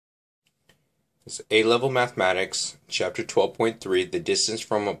It's A-Level Mathematics, Chapter 12.3, the distance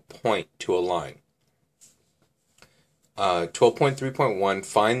from a point to a line. 12.3.1,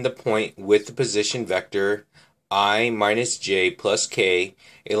 find the point with the position vector I minus j plus k.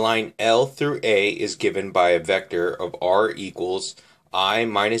 A line L through A is given by a vector of r equals I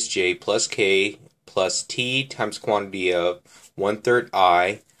minus j plus k plus t times quantity of 1/3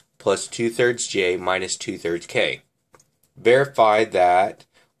 I plus 2/3 j minus 2/3 k. Verify that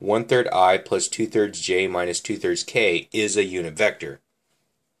 1/3 I plus 2/3 j minus 2/3 k is a unit vector.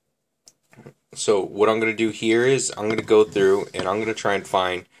 So what I'm going to do here is I'm going to go through and I'm going to try and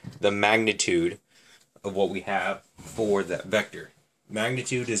find the magnitude of what we have for that vector.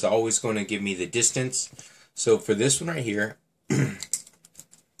 Magnitude is always going to give me the distance. So for this one right here, I'm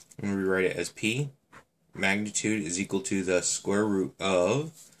going to rewrite it as P. Magnitude is equal to the square root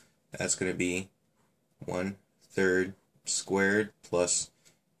of, that's going to be 1/3 squared plus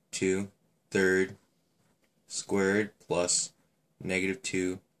 2/3 squared plus negative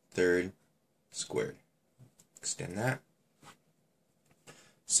 2/3 squared. Extend that.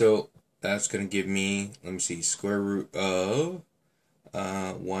 So that's going to give me, let me see, square root of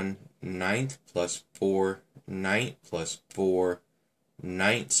 1/9 plus 4/9 plus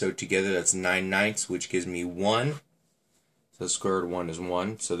 4/9. So together that's 9/9, which gives me 1. So square root of 1 is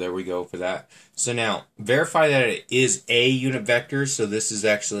 1. So there we go for that. So now verify that it is a unit vector. So this is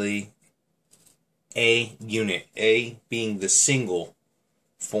actually a unit. A being the single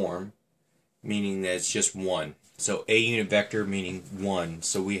form, meaning that it's just 1. So a unit vector meaning 1.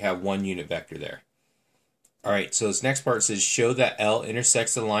 So we have 1 unit vector there. Alright, so this next part says show that L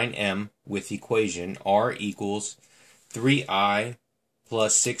intersects the line M with the equation R equals 3I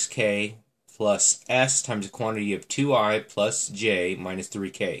plus 6K plus S times the quantity of 2I plus J minus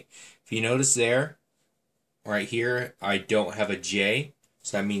 3K. If you notice there, right here, I don't have a J.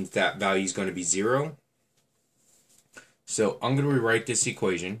 So that means that value is going to be 0. So I'm going to rewrite this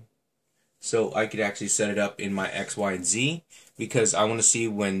equation. So I could actually set it up in my X, Y, and Z because I want to see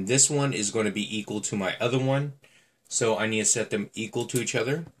when this one is going to be equal to my other one. So I need to set them equal to each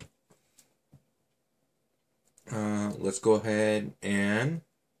other. Let's go ahead and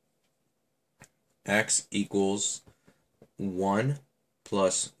X equals 1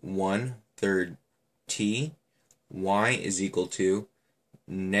 plus 1/3 t. Y is equal to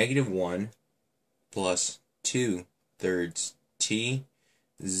negative 1 plus 2/3 t.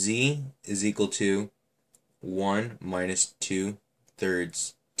 Z is equal to 1 minus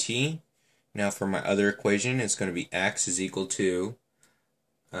 2/3 t. Now for my other equation, it's going to be x is equal to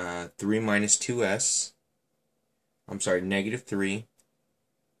 3 minus 2s. I'm sorry, negative 3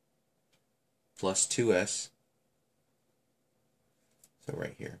 plus 2s. So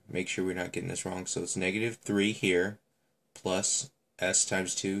right here, make sure we're not getting this wrong. So it's negative 3 here plus s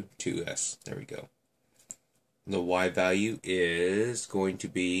times 2, 2s. There we go. The y value is going to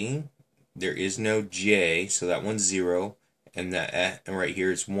be, there is no j, so that one's 0, and that right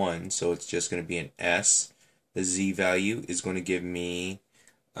here is 1, so it's just going to be an s. The z value is going to give me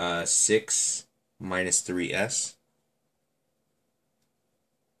 6 minus 3s.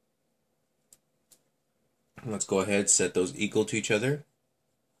 Let's go ahead and set those equal to each other.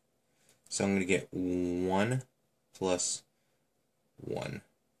 So I'm going to get 1 plus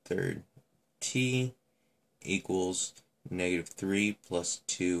 1/3 t equals negative 3 plus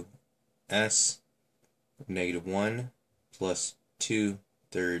 2s, negative 1 plus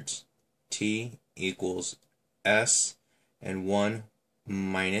 2/3 t equals s, and 1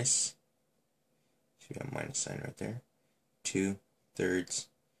 minus, should be a minus sign right there, 2/3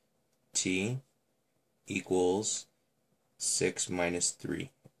 t equals 6 minus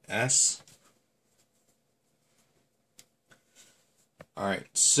 3s. Alright,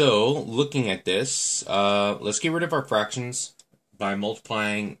 so looking at this, let's get rid of our fractions by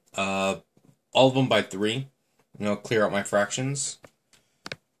multiplying all of them by 3. And I'll clear out my fractions.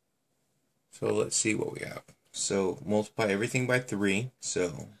 So let's see what we have. So multiply everything by 3,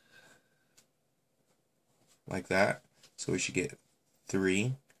 so like that. So we should get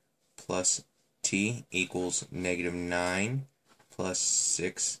 3 plus t equals negative 9 plus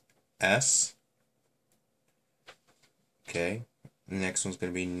 6s. Okay. The next one's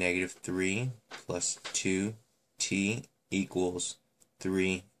going to be negative 3 plus 2t equals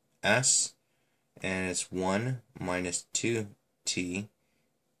 3s. And it's 1 minus 2t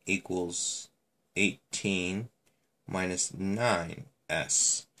equals 18 minus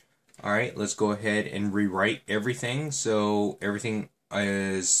 9s. Alright, let's go ahead and rewrite everything. So everything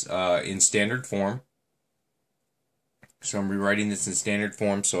is in standard form. So I'm rewriting this in standard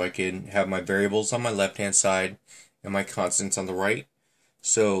form so I can have my variables on my left-hand side and my constants on the right.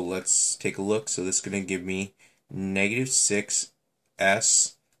 So let's take a look. So this is going to give me negative 6s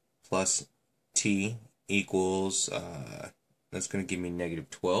plus t equals, that's going to give me negative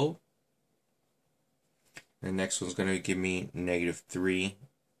 12. The next one's going to give me negative 3s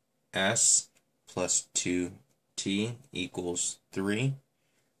plus 2t equals 3.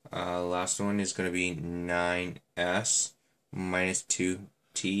 Last one is going to be 9s minus 2t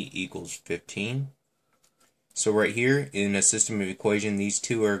equals 15. So right here in a system of equation, these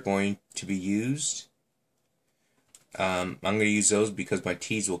two are going to be used. I'm going to use those because my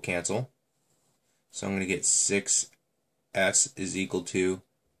t's will cancel. So I'm going to get 6s is equal to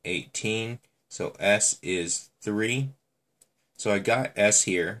 18. So s is 3. So I got s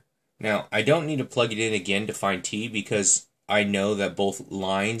here. Now I don't need to plug it in again to find t because I know that both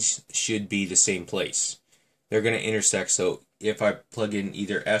lines should be the same place. They're going to intersect, so if I plug in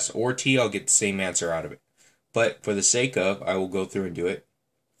either s or t, I'll get the same answer out of it. But for the sake of, I will go through and do it.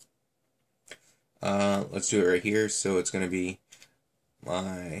 Let's do it right here. So it's going to be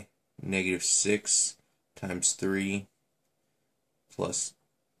my negative 6 times 3 plus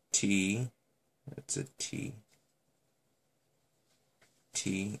t, that's a t,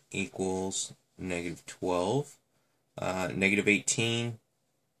 t equals negative 12. Negative 18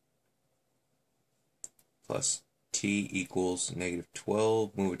 plus t equals negative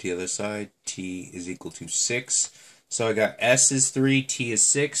 12. Move it to the other side. T is equal to 6. So I got s is 3, t is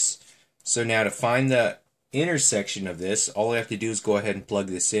 6. So now to find the intersection of this, all I have to do is go ahead and plug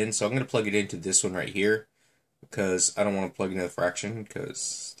this in. So I'm going to plug it into this one right here because I don't want to plug into the fraction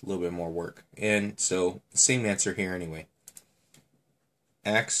because it's a little bit more work. And so same answer here anyway.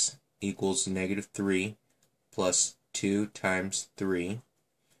 X equals negative 3 plus 2 times 3,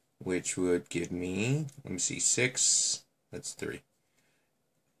 which would give me, let me see, 6, that's 3.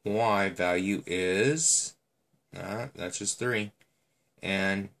 Y value is, that's just 3.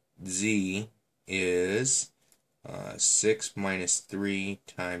 And z is 6 minus 3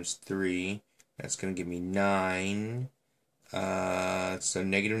 times 3, that's going to give me 9. So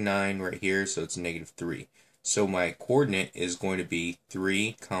negative 9 right here, so it's negative 3. So my coordinate is going to be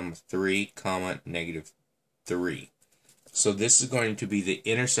 3, 3, negative 3. So this is going to be the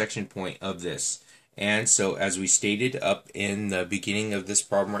intersection point of this. And so as we stated up in the beginning of this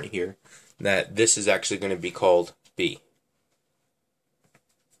problem right here, that this is actually going to be called B.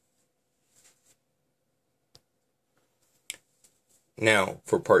 Now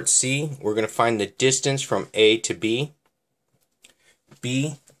for part C, we're going to find the distance from A to B.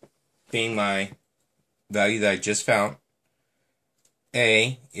 B being my value that I just found.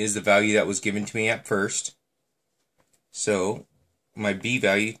 A is the value that was given to me at first. So my B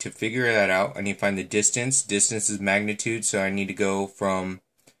value, to figure that out, I need to find the distance. Distance is magnitude, so I need to go from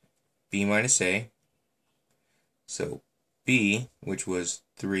B minus A. So B, which was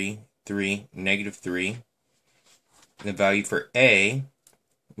 3, 3, negative 3. The value for A,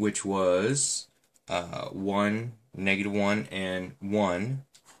 which was 1, negative 1, and 1.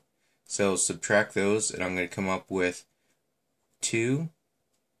 So subtract those, and I'm going to come up with 2.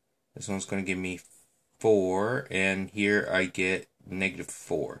 This one's going to give me 4, and here I get negative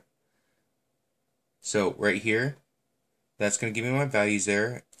 4. So right here, that's going to give me my values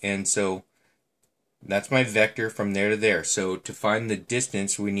there, and so that's my vector from there to there. So to find the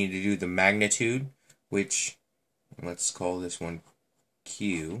distance, we need to do the magnitude, which, let's call this one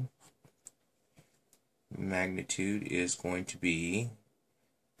Q. Magnitude is going to be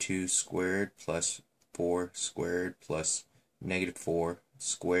 2 squared plus 4 squared plus negative 4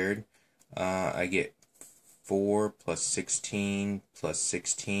 squared. I get 4 plus 16 plus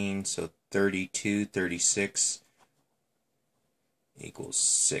 16, so 32, 36 equals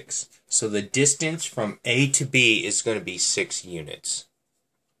 6. So the distance from A to B is going to be 6 units.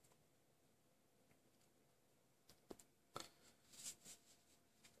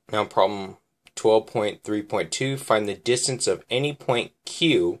 Now problem 12.3.2, find the distance of any point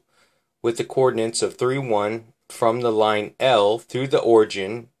Q with the coordinates of 3, 1 from the line L through the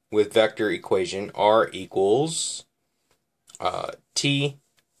origin with vector equation R equals T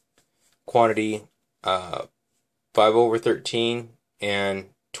quantity 5 over 13 and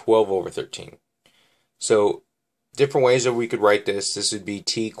 12 over 13. So different ways that we could write this. This would be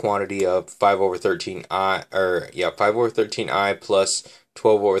T quantity of 5 over 13I, 5 over 13I plus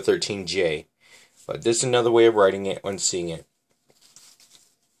 12 over 13J. But this is another way of writing it when seeing it.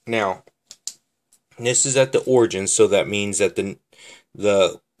 Now, this is at the origin, so that means that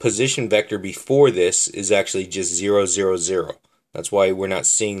the position vector before this is actually just 0, 0, 0. That's why we're not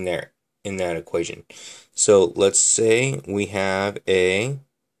seeing there in that equation. So let's say we have a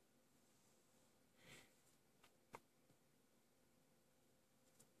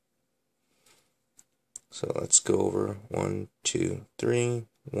So let's go over 1, 2, 3,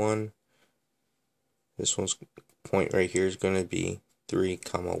 1. This one's point right here is going to be 3,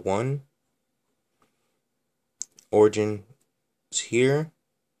 1. Origin is here.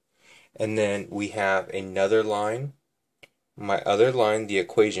 And then we have another line. My other line, the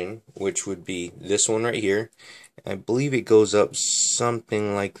equation, which would be this one right here. I believe it goes up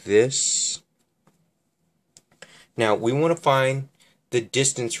something like this. Now, we want to find the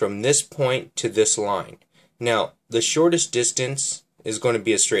distance from this point to this line. Now, the shortest distance is going to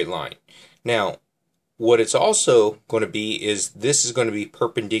be a straight line. Now, what it's also going to be is this is going to be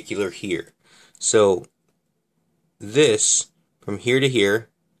perpendicular here. So, this, from here to here,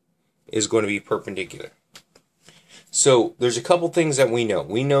 is going to be perpendicular. So, there's a couple things that we know.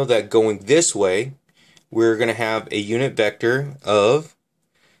 We know that going this way, we're going to have a unit vector of,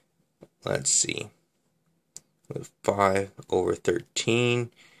 let's see, 5 over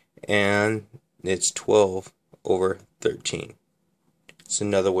 13, and it's 12 over 13. It's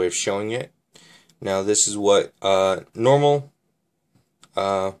another way of showing it. Now this is what normal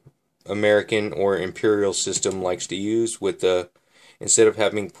American or imperial system likes to use. With the, instead of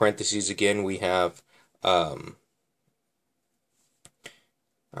having parentheses again, we have I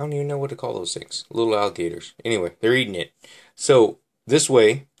don't even know what to call those things. Little alligators. Anyway, they're eating it. So this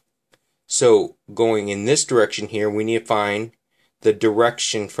way, so going in this direction here, we need to find the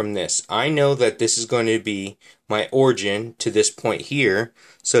direction from this. I know that this is going to be my origin to this point here.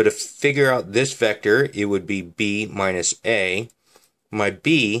 So to figure out this vector, it would be b minus a. My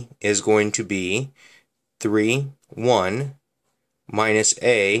b is going to be 3, 1 minus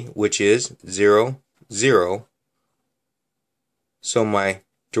a, which is 0, 0. So my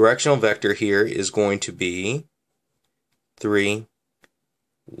directional vector here is going to be 3,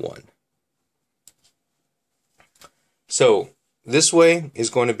 1. So this way is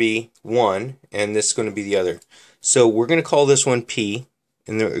going to be 1, and this is going to be the other. So we're going to call this one P,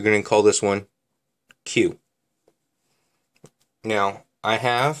 and then we're going to call this one Q. Now, I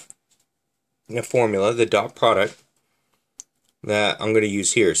have a formula, the dot product, that I'm going to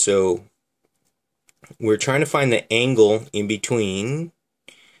use here. So we're trying to find the angle in between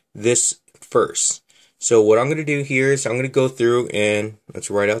this first. So what I'm going to do here is I'm going to go through and let's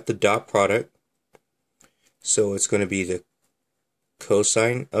write out the dot product. So it's going to be the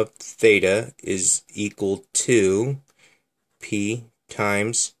cosine of theta is equal to P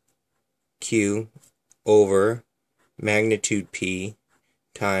times Q over magnitude P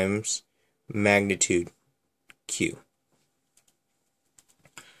times magnitude Q.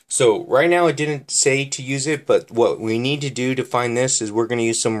 So right now it didn't say to use it, but what we need to do to find this is we're going to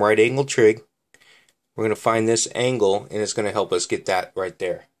use some right angle trig. We're going to find this angle, and it's going to help us get that right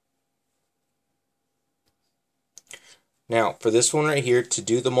there. Now, for this one right here, to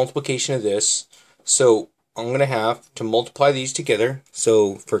do the multiplication of this, so I'm going to have to multiply these together.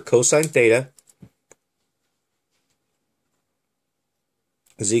 So for cosine theta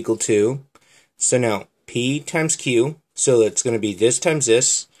is equal to, so now P times Q, so that's going to be this times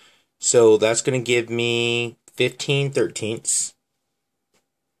this. So that's going to give me 15/13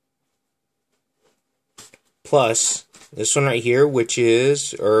 plus this one right here, which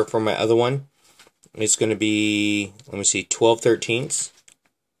is, or for my other one, it's going to be, let me see, 12/13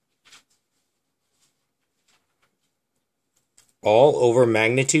 all over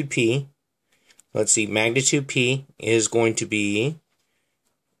magnitude P. Let's see, magnitude P is going to be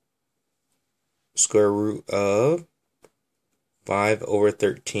square root of 5 over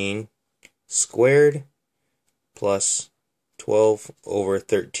 13 squared plus 12 over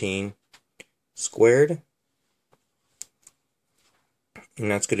 13 squared.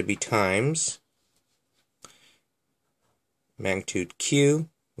 And that's going to be times magnitude Q,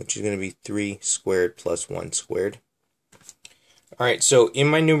 which is going to be 3 squared plus 1 squared. Alright, so in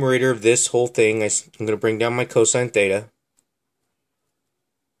my numerator of this whole thing, I'm going to bring down my cosine theta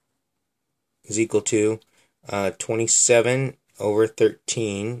is equal to 27 over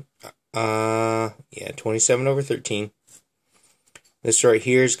 13. 27 over 13. This right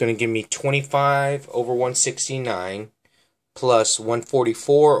here is going to give me 25 over 169 plus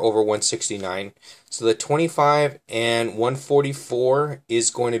 144 over 169. So the 25 and 144 is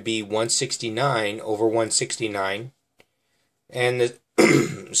going to be 169 over 169. And the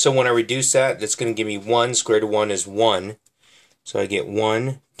so when I reduce that, that's going to give me 1. Square root of 1 is 1. So I get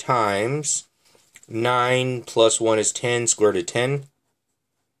 1 times 9 plus 1 is 10, square root of 10.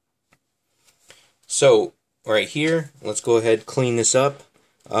 So right here, let's go ahead and clean this up.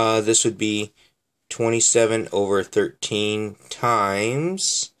 This would be 27 over 13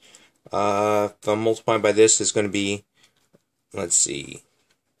 times, if I'm multiplying by this, it's going to be, let's see,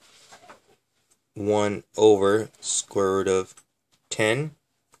 1 over square root of 10.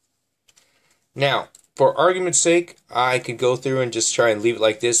 Now, for argument's sake, I could go through and just try and leave it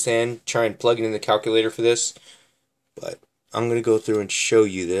like this and try and plug it in the calculator for this. But I'm going to go through and show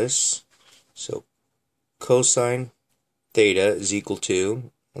you this. So cosine theta is equal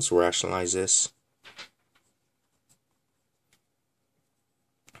to, let's rationalize this.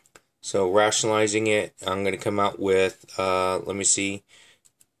 So rationalizing it, I'm going to come out with, let me see,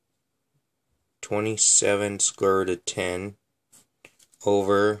 27 square root of 10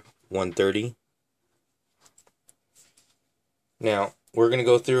 over 130. Now, we're going to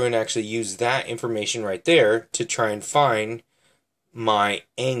go through and actually use that information right there to try and find my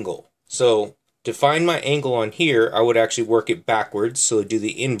angle. So, to find my angle on here, I would actually work it backwards. So, do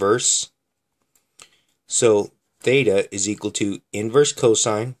the inverse. So, theta is equal to inverse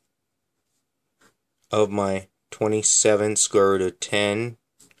cosine of my 27 square root of 10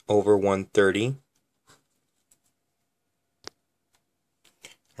 over 130.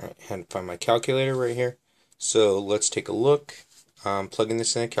 Alright, I had to find my calculator right here. So, let's take a look. I'm plugging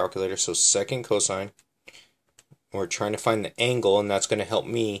this in the calculator, so second cosine. We're trying to find the angle, and that's going to help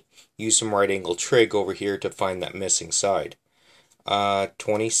me use some right angle trig over here to find that missing side.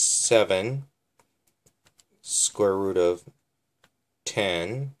 27 square root of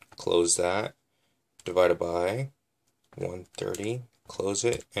 10, close that, divided by 130, close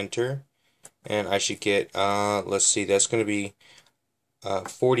it, enter, and I should get, let's see, that's going to be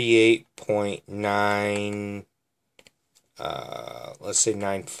 48.9, let's say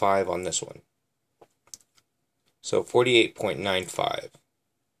 95 on this one. So 48.95.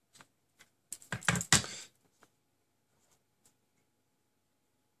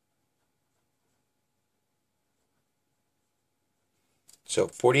 So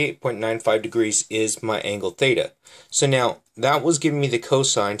 48.95 degrees is my angle theta. So now that was giving me the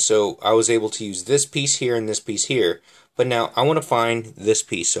cosine, so I was able to use this piece here and this piece here. But now I want to find this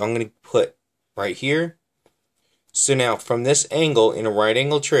piece, so I'm going to put right here. So now from this angle in a right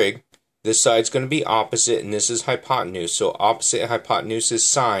angle trig, this side's going to be opposite and this is hypotenuse. So opposite hypotenuse is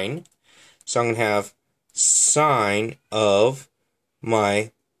sine. So I'm going to have sine of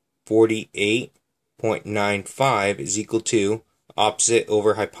my 48.95 is equal to opposite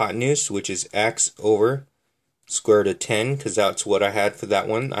over hypotenuse, which is x over square root of 10, because that's what I had for that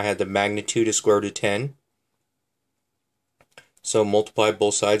one. I had the magnitude of square root of 10. So multiply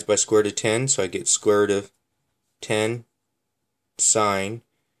both sides by square root of 10, so I get square root of 10 sine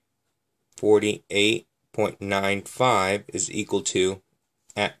 48.95 is equal to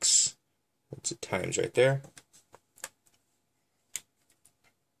x. That's a times right there.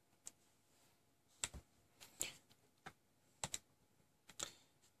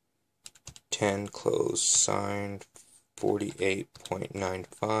 Close sine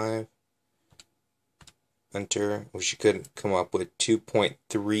 48.95. Enter, which you could come up with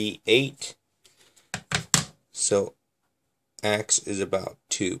 2.38. So x is about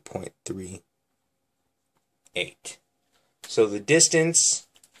 2.38. So the distance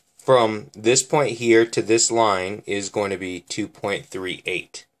from this point here to this line is going to be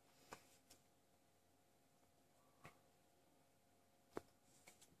 2.38.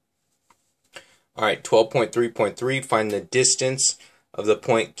 Alright, 12.3.3, find the distance of the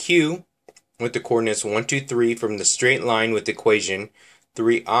point Q with the coordinates 1, 2, 3 from the straight line with the equation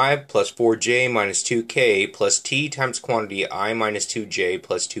 3i plus 4j minus 2k plus t times quantity I minus 2j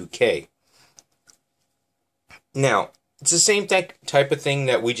plus 2k. Now, it's the same type of thing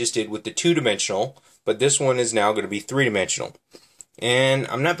that we just did with the two-dimensional, but this one is now going to be three-dimensional. And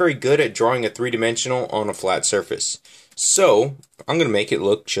I'm not very good at drawing a three-dimensional on a flat surface. So, I'm going to make it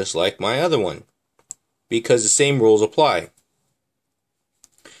look just like my other one, because the same rules apply.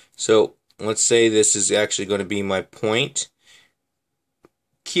 So, let's say this is actually going to be my point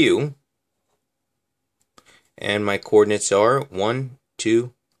Q, and my coordinates are 1,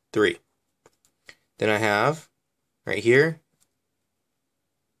 2, 3. Then I have right here,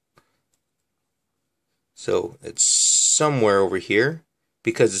 so it's somewhere over here,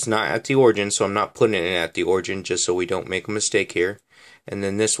 because it's not at the origin, so I'm not putting it at the origin just so we don't make a mistake here. And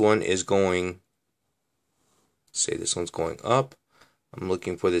then this one is going, say this one's going up. I'm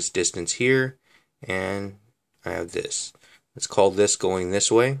looking for this distance here, and I have this. Let's call this going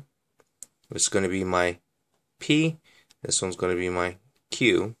this way. This is going to be my P. This one's going to be my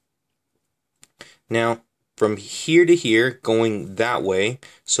Q. Now, from here to here, going that way,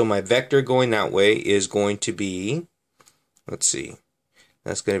 so my vector going that way is going to be, let's see,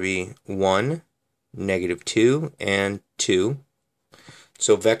 that's going to be 1, -2, and 2.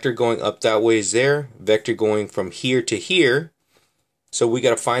 So vector going up that way is there. Vector going from here to here So we got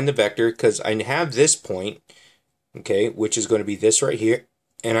to find the vector because I have this point, okay, which is going to be this right here.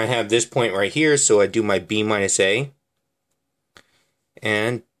 And I have this point right here, so I do my b minus a.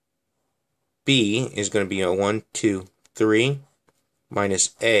 And b is going to be a 1, 2, 3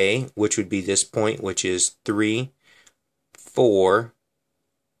 minus a, which would be this point, which is 3, 4,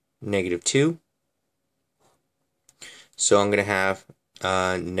 negative 2. So I'm going to have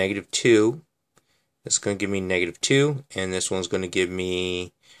negative 2. That's going to give me negative 2, and this one's going to give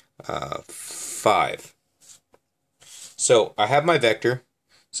me 5. So I have my vector.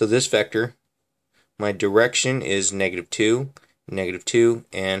 So this vector, my direction is negative 2,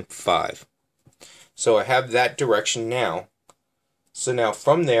 and 5. So I have that direction now. So now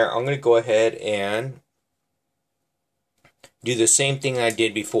from there, I'm going to go ahead and do the same thing I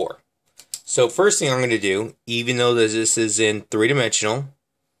did before. So first thing I'm going to do, even though this is in three-dimensional,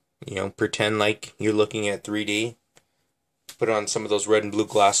 pretend like you're looking at 3D. Put on some of those red and blue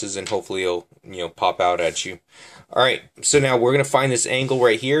glasses and hopefully it'll, pop out at you. Alright, so now we're going to find this angle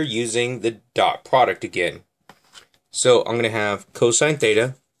right here using the dot product again. So I'm going to have cosine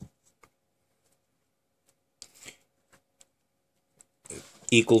theta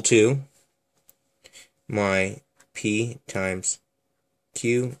equal to my P times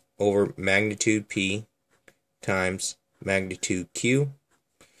Q over magnitude P times magnitude Q.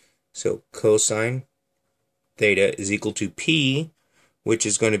 So cosine theta is equal to P, which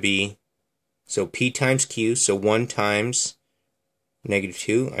is going to be, so P times Q, so 1 times negative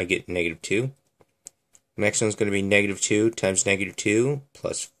 2, I get negative 2. Next one's going to be negative 2 times negative 2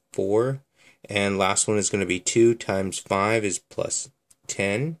 plus 4. And last one is going to be 2 times 5 is plus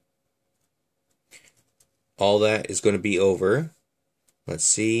 10. All that is going to be over, let's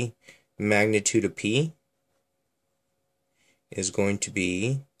see, magnitude of P is going to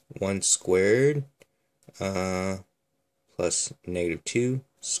be 1 squared plus negative 2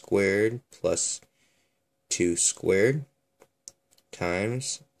 squared plus 2 squared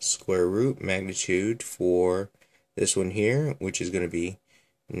times square root magnitude for this one here, which is going to be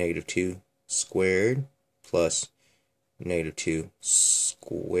negative 2 squared plus negative 2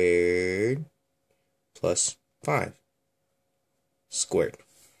 squared plus 5 squared.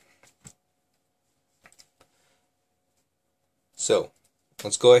 So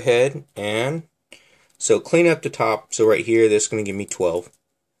let's go ahead and clean up the top. So right here, this is going to give me 12.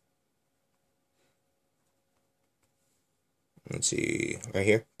 Let's see, right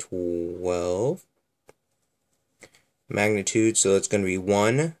here, 12. Magnitude, so it's going to be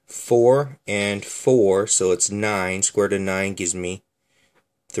 1, 4, and 4, so it's 9. Square root of 9 gives me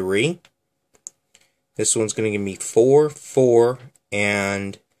 3. This one's going to give me 4, 4,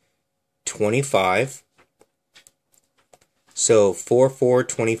 and 25. So 4, 4,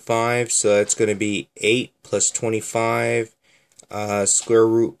 25, so that's going to be 8 plus 25, square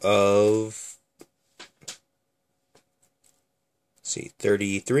root of, let's see,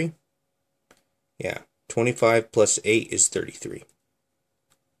 33. Yeah, 25 plus 8 is 33.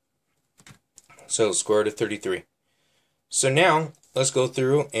 So square root of 33. So now, let's go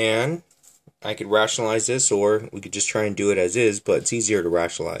through and I could rationalize this, or we could just try and do it as is, but it's easier to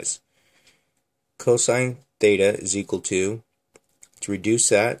rationalize. Cosine theta is equal to reduce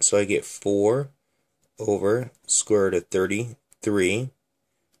that, so I get 4 over square root of 33,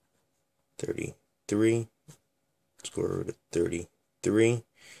 square root of 33,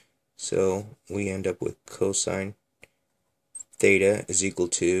 so we end up with cosine theta is equal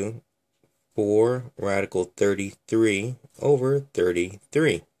to 4 radical 33 over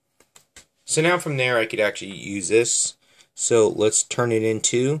 33. So now from there I could actually use this, so let's turn it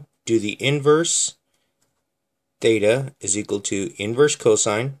into, do the inverse. Theta is equal to inverse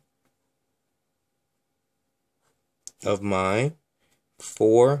cosine of my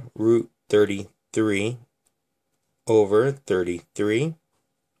 4 root 33 over 33.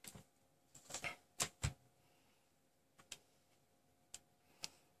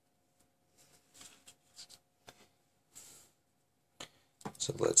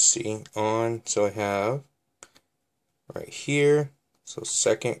 So let's see on, so I have right here, so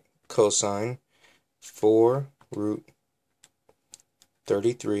second cosine 4 root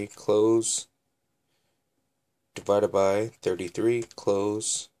 33 close divided by 33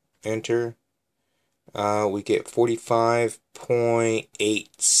 close enter, we get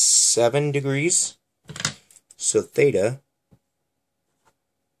 45.87 degrees. So theta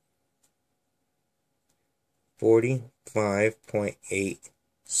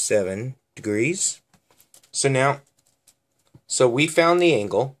 45.87 degrees. So we found the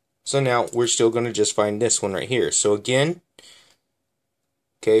angle. So now we're still going to just find this one right here. So again,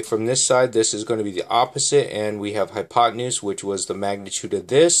 Okay, from this side, this is going to be the opposite, and we have hypotenuse, which was the magnitude of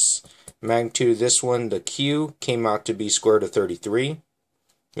this. Magnitude of this one, the Q, came out to be square root of 33.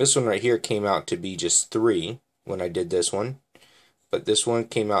 This one right here came out to be just 3 when I did this one. But this one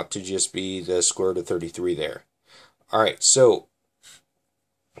came out to just be the square root of 33 there. Alright, so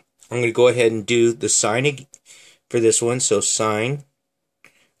I'm going to go ahead and do the sine for this one. So sine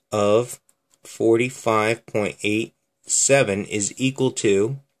of 45.87 is equal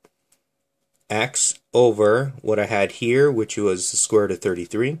to x over what I had here, which was the square root of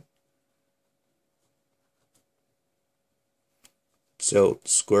 33. So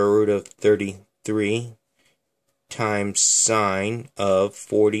square root of 33 times sine of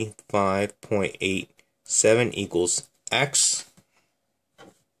 45.87 equals x.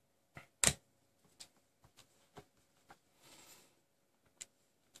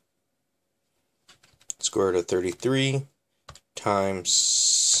 Square root of 33 times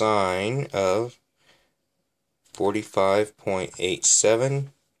sine of 45.87.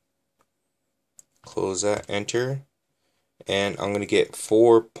 Close that, enter. And I'm going to get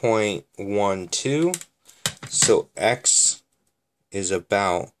 4.12. So x is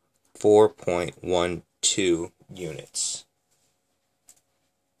about 4.12 units.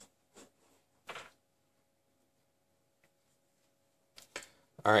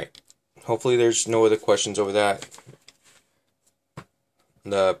 Alright, hopefully there's no other questions over that.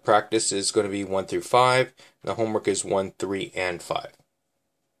 The practice is going to be 1 through 5. The homework is 1, 3, and 5.